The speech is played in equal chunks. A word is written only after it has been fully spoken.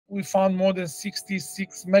we found more than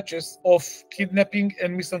 66 matches of kidnapping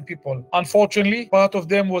and missing people. Unfortunately, part of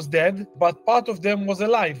them was dead, but part of them was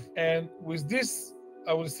alive. And with this,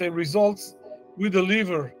 I will say, results, we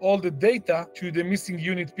deliver all the data to the missing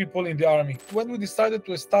unit people in the army. When we decided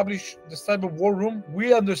to establish the cyber war room,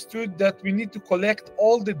 we understood that we need to collect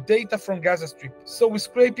all the data from Gaza Strip. So we're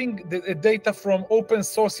scraping the data from open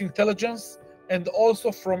source intelligence and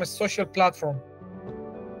also from a social platform.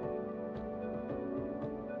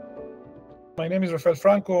 My name is Refael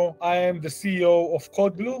Franco. I am the CEO of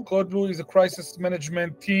CodeBlue. CodeBlue is a crisis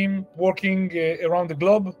management team working around the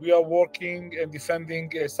globe. We are working and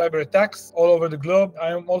defending cyber attacks all over the globe. I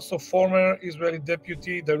am also former Israeli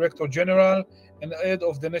Deputy Director General and head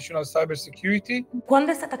of the National Cybersecurity.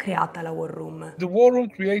 Quando è stata creata la War Room? The War Room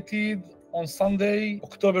created on Sunday,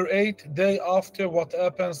 October 8th, day after what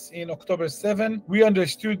happens in October 7. We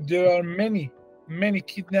understood there are many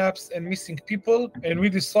kidnaps and missing people, and we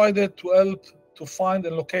decided to help to find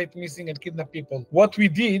and locate missing and kidnapped people. What we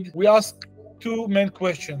did, we asked two main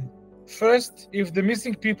questions. First, if the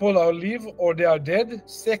missing people are alive or they are dead.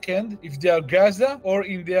 Second, if they are Gaza or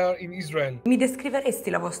they are in Israel. Mi descriveresti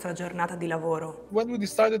la vostra giornata di lavoro? When we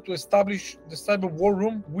decided to establish the cyber war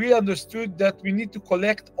room, we understood that we need to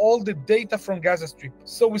collect all the data from Gaza Strip.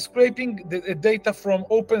 So we're scraping the data from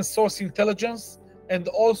open source intelligence and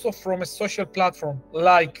also from a social platform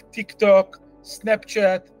like TikTok,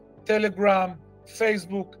 Snapchat, Telegram,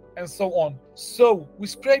 Facebook, and so on. So we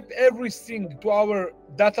scrape everything to our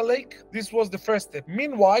data lake. This was the first step.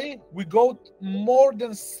 Meanwhile, we got more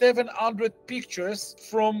than 700 pictures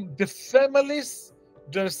from the families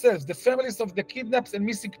themselves, the families of the kidnapped and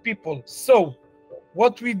missing people. So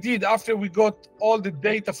what we did after we got all the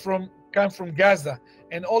data came from Gaza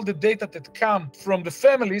and all the data that come from the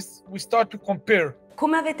families, we start to compare.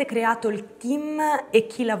 Come avete creato il team e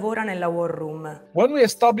chi lavora nella War Room? When we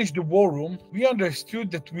established the War Room, we understood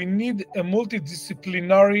that we need a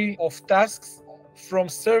multidisciplinary of tasks from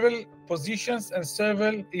several positions and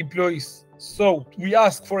several employees. So we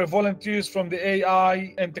asked for volunteers from the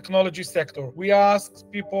AI and technology sector. We asked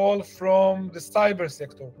people from the cyber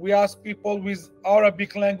sector. We asked people with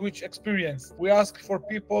Arabic language experience. We asked for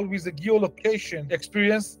people with a geolocation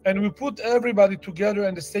experience, and we put everybody together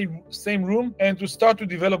in the same room and to start to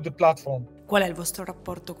develop the platform. Qual è il vostro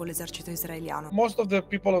rapporto con l'esercito israeliano? Most of the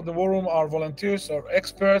people of the war room are volunteers or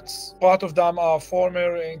experts. Part of them are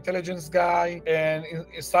former intelligence guy and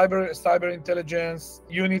cyber intelligence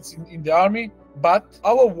units in the army. But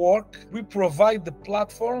our work, we provide the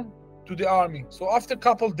platform to the army. So after a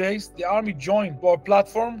couple of days, the army joined our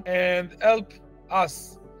platform and helped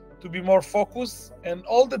us to be more focused. And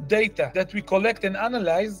all the data that we collect and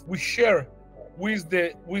analyze, we share with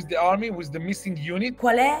the army, with the missing unit.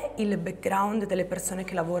 Qual è il background delle persone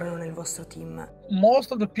che lavorano nel vostro team?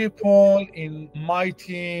 Most of the people in my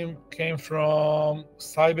team came from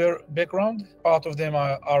cyber background. Part of them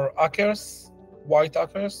are hackers, white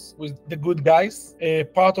hackers, with the good guys.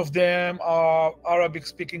 Part of them are Arabic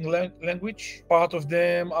speaking language. Part of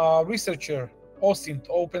them are researcher, OSINT,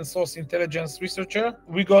 open source intelligence researcher.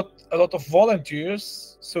 We got a lot of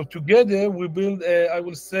volunteers. So together we build, I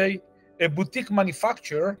will say, a boutique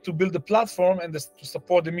manufacturer to build a platform and to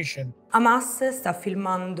support the mission. Hamas sta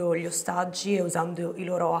filmando gli ostaggi e usando i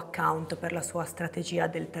loro account per la sua strategia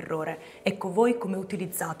del terrore. Ecco, voi come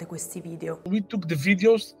utilizzate questi video? We took the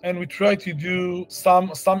videos and we tried to do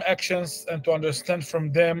some actions and to understand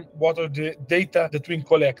from them what are the data that we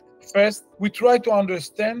collect. First, we try to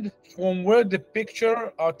understand from where the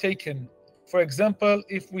picture are taken. For example,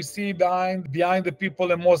 if we see behind the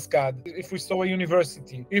people a mosque, if we saw a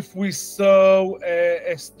university, if we saw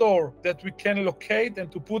a store that we can locate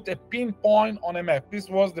and to put a pinpoint on a map. This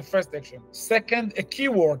was the first action. Second,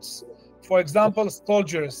 keywords. For example,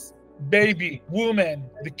 soldiers, baby, woman.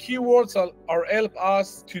 The keywords are help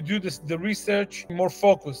us to do the research more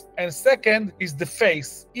focused. And second is the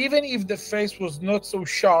face. Even if the face was not so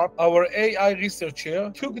sharp, our AI researcher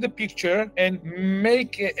took the picture and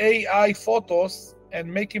make AI photos and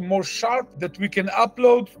make it more sharp that we can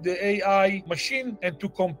upload the AI machine and to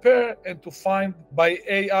compare and to find by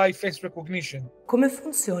AI face recognition. Come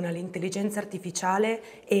funziona l'intelligenza artificiale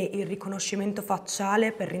e il riconoscimento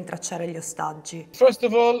facciale per rintracciare gli ostaggi? First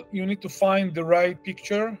of all, you need to find the right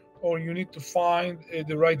picture or you need to find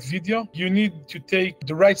the right video. You need to take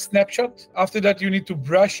the right snapshot. After that, you need to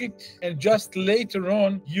brush it. And just later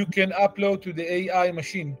on, you can upload to the AI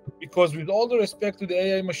machine. Because with all the respect to the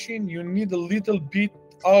AI machine, you need a little bit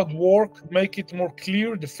hard work, make it more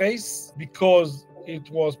clear, the face, because it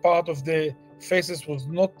was part of the faces was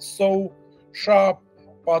not so sharp.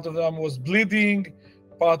 Part of them was bleeding.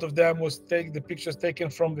 part of them was take the pictures taken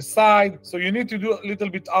from the side. So you need to do a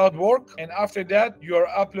little bit hard work, and after that you are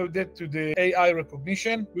uploaded to the AI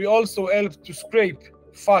recognition. We also help to scrape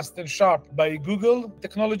fast and sharp by Google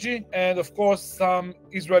technology, and of course some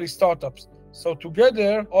Israeli startups. So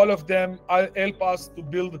together, all of them help us to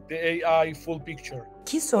build the AI full picture.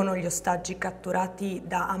 Chi sono gli ostaggi catturati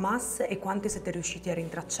da Hamas e quanti siete riusciti a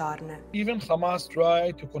rintracciarne? Even Hamas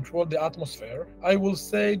tried to control the atmosphere. I will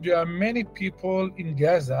say there are many people in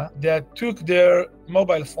Gaza that took their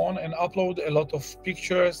mobile phone and upload a lot of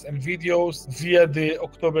pictures and videos via the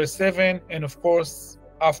October 7 and of course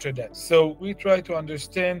after that. So we try to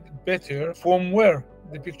understand better from where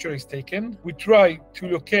the picture is taken. We try to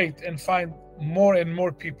locate and find more and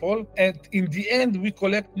more people, and in the end we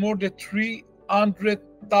collect more than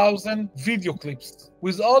 300,000 video clips.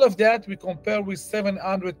 With all of that, we compare with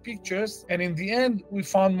 700 pictures, and in the end we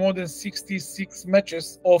found more than 66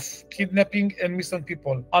 matches of kidnapping and missing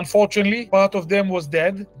people. Unfortunately, part of them was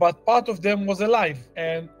dead, but part of them was alive,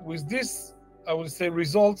 and with this, I will say,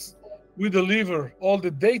 results, we deliver all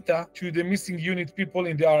the data to the missing unit people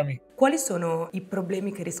in the army. Quali sono I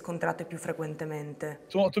problemi che riscontrate più frequentemente?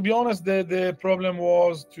 So, to be honest, the problem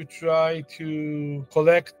was to try to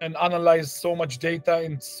collect and analyze so much data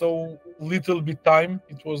in so little bit time.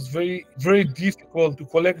 It was very, very difficult to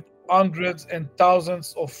collect hundreds and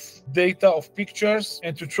thousands of data of pictures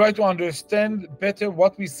and to try to understand better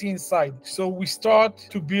what we see inside. So we start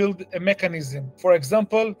to build a mechanism. For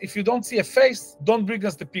example, if you don't see a face, don't bring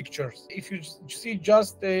us the pictures. If you see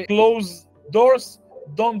just closed doors,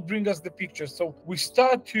 don't bring us the pictures. So we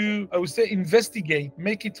start to, I would say, investigate,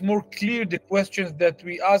 make it more clear the questions that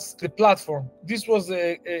we ask the platform. This was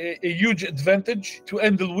a huge advantage to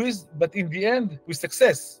handle with, but in the end, with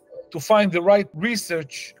success, to find the right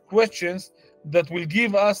research questions that will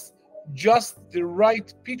give us just the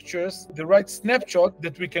right pictures, the right snapshot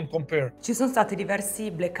that we can compare. Ci sono stati diversi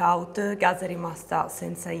blackout, Gaza è rimasta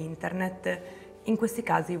senza internet. In questi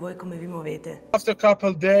casi voi come vi muovete? After a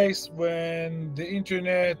couple days, when the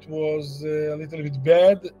internet was a little bit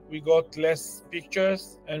bad, we got less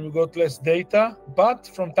pictures and we got less data. But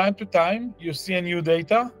from time to time, you see a new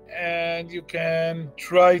data and you can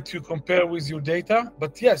try to compare with your data.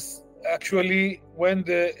 But yes, actually, when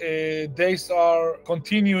the days are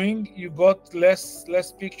continuing, you got less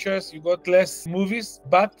pictures, you got less movies.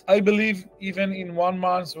 But I believe even in 1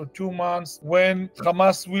 month or 2 months, when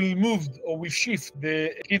Hamas will move or will shift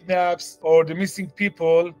the kidnaps or the missing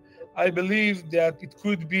people, I believe that it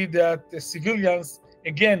could be that the civilians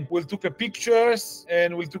again will took a pictures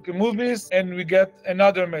and will took a movies and we get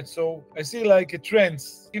another match. So I see like a trend,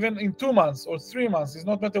 even in 2 months or 3 months, it's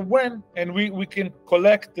not matter when, and we can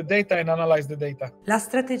collect the data and analyze the data. La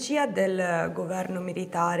strategia del governo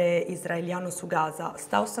militare israeliano su Gaza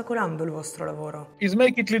sta ostacolando il vostro lavoro? It's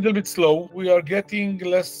make it a little bit slow. We are getting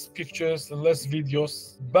less pictures and less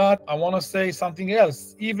videos, but I want to say something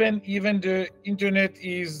else. Even the internet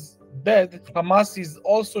is bad, Hamas is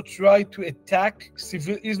also trying to attack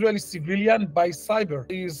Israeli civilian by cyber.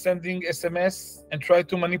 He is sending SMS and try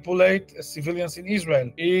to manipulate civilians in Israel.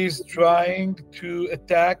 He is trying to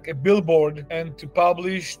attack a billboard and to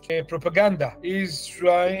publish propaganda. He is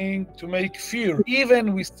trying to make fear.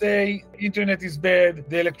 Even we say internet is bad,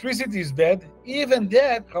 the electricity is bad, even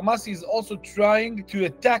that Hamas is also trying to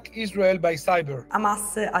attack Israel by cyber.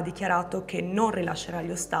 Hamas ha dichiarato che non rilascerà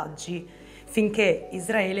gli ostaggi finché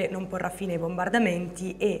Israele non porrà fine ai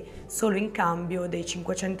bombardamenti e solo in cambio dei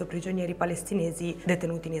 500 prigionieri palestinesi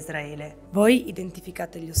detenuti in Israele. Voi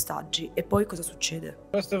identificate gli ostaggi e poi cosa succede?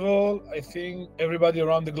 First of all, I think everybody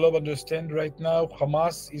around the globe understand right now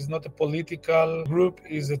Hamas is not a political group,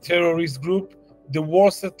 is a terrorist group. The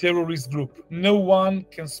worst terrorist group. No one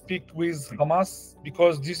can speak with Hamas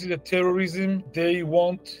because this is a terrorism. They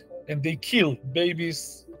want and they kill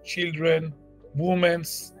babies, children, women.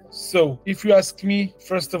 So if you ask me,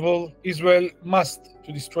 first of all, Israel must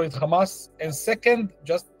to destroy Hamas, and second,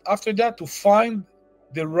 just after that, to find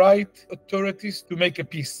the right authorities to make a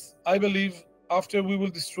peace. I believe after we will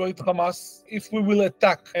destroy Hamas, if we will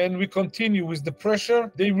attack and we continue with the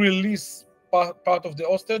pressure, they release part of the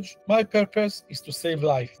hostage. My purpose is to save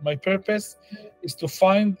life. My purpose is to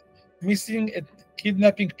find missing and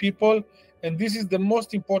kidnapping people, and this is the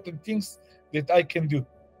most important things that I can do.